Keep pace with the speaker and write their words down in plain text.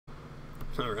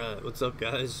Alright, what's up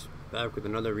guys? Back with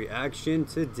another reaction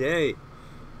today.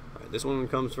 Alright, this one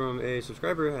comes from a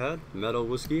subscriber I had, Metal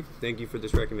Whiskey. Thank you for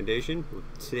this recommendation.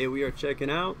 Today we are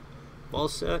checking out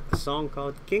Falset, a song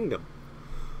called Kingdom.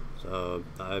 So,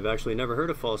 I've actually never heard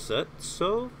of Falset,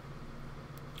 so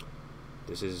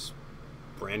this is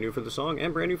brand new for the song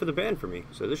and brand new for the band for me.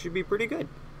 So this should be pretty good.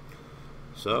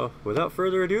 So, without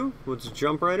further ado, let's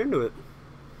jump right into it.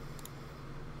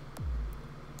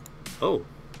 Oh.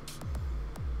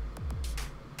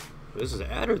 This is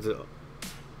an ad or the...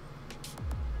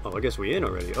 Oh, I guess we in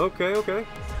already. Okay, okay.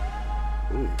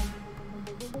 Ooh.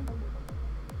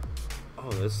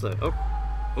 Oh, that's the... Oh.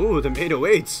 Ooh, the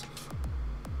 808s.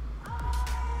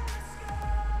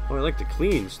 Oh, I like the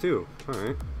cleans, too.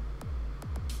 Alright.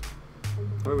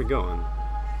 Where are we going?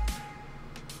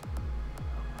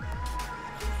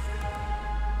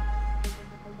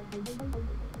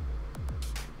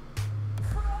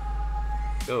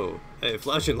 Oh, hey,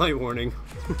 flashing light warning.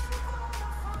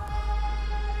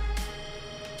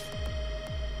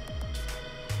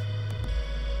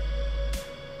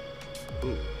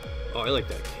 Ooh. Oh, I like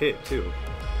that kit too.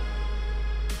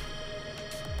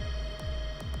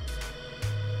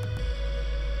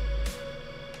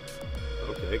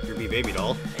 Okay, creepy baby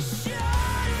doll.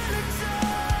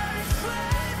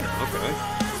 Okay.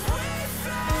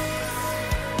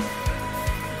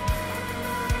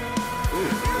 Ooh, a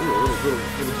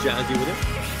little jazzy with it.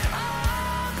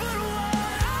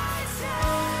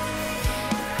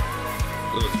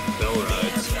 Those bell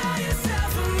rides.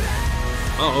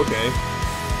 Oh, okay.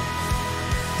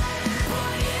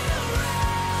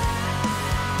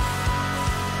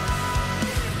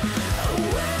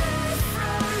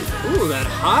 Ooh, that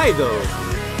high though.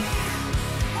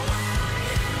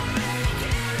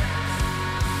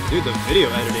 Dude, the video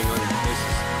editing on this is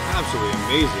absolutely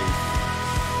amazing.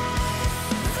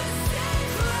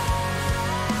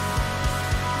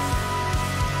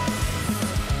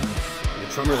 The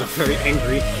drummer looks very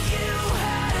angry.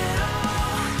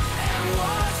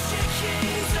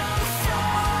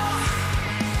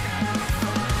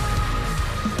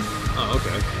 Oh,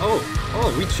 okay.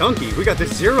 Oh, we chunky. We got the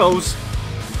zeros.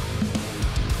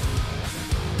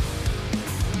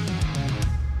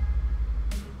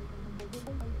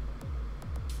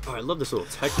 Oh, I love this little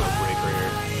techno break right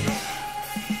here.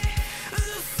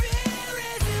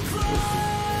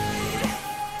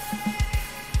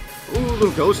 Ooh, a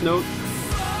little ghost note.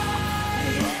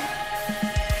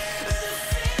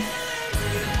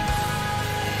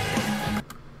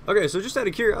 Okay, so just out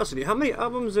of curiosity, how many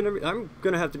albums and everything? I'm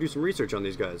gonna have to do some research on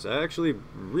these guys. I actually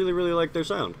really like their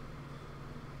sound.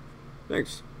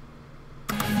 Thanks.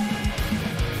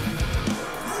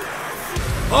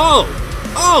 Oh!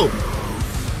 Oh!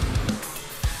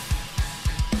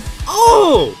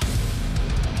 Oh!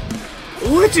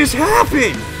 What just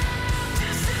happened?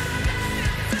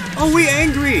 Oh, we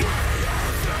angry!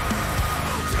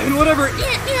 And whatever.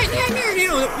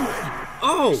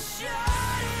 Oh!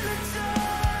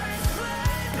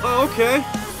 Oh, okay.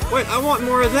 Wait, I want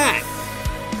more of that.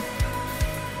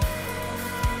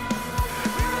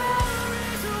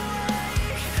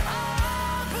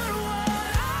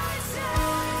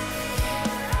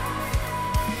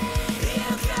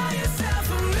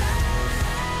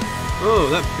 Oh,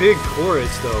 that big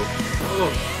chorus, though.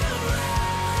 Oh.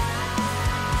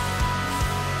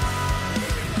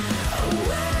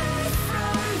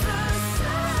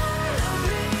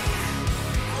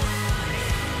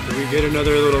 Can we get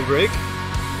another little break?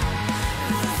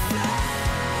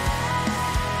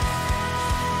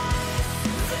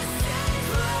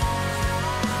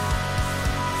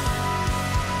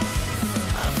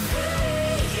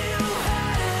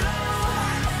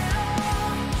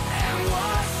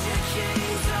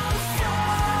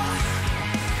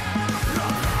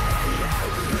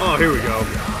 Oh, here we go.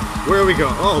 Where are we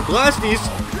going? Oh, blasties!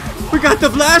 We got the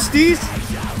blasties!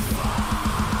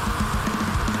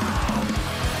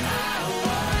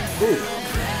 Ooh.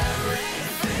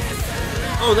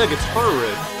 Oh, that guitar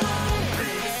riff.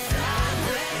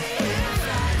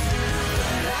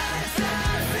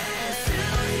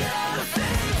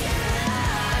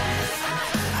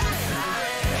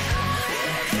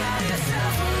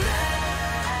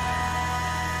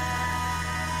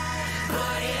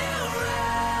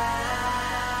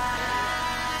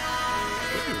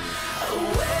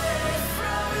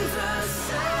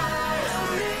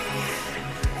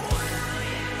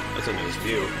 That's a nice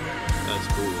view. That's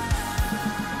cool.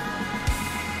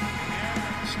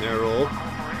 Snare roll.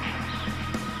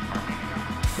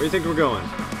 Where do you think we're going?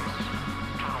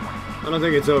 I don't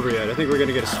think it's over yet. I think we're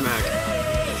gonna get a smack.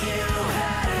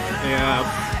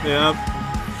 Yeah,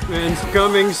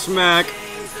 Incoming smack.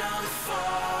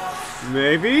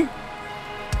 Maybe?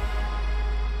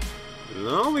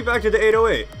 No, we back to the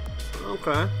 808.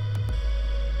 Okay.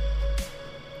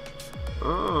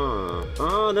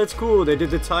 Oh, that's cool. They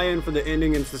did the tie-in for the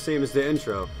ending and it's the same as the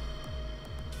intro.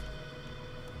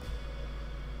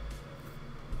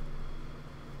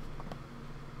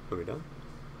 Are we done?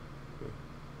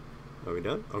 Are we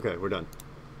done? Okay, we're done.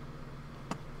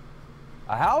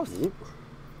 A house?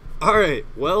 Alright,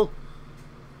 well,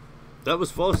 that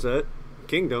was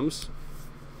Falset-Kingdoms.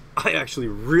 I actually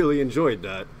really enjoyed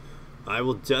that. I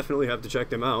will definitely have to check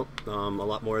them out. A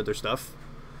lot more of their stuff.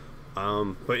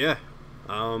 But yeah.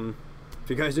 If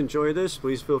you guys enjoy this,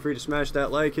 please feel free to smash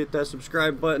that like, hit that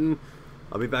subscribe button.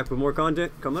 I'll be back with more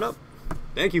content coming up.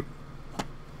 Thank you.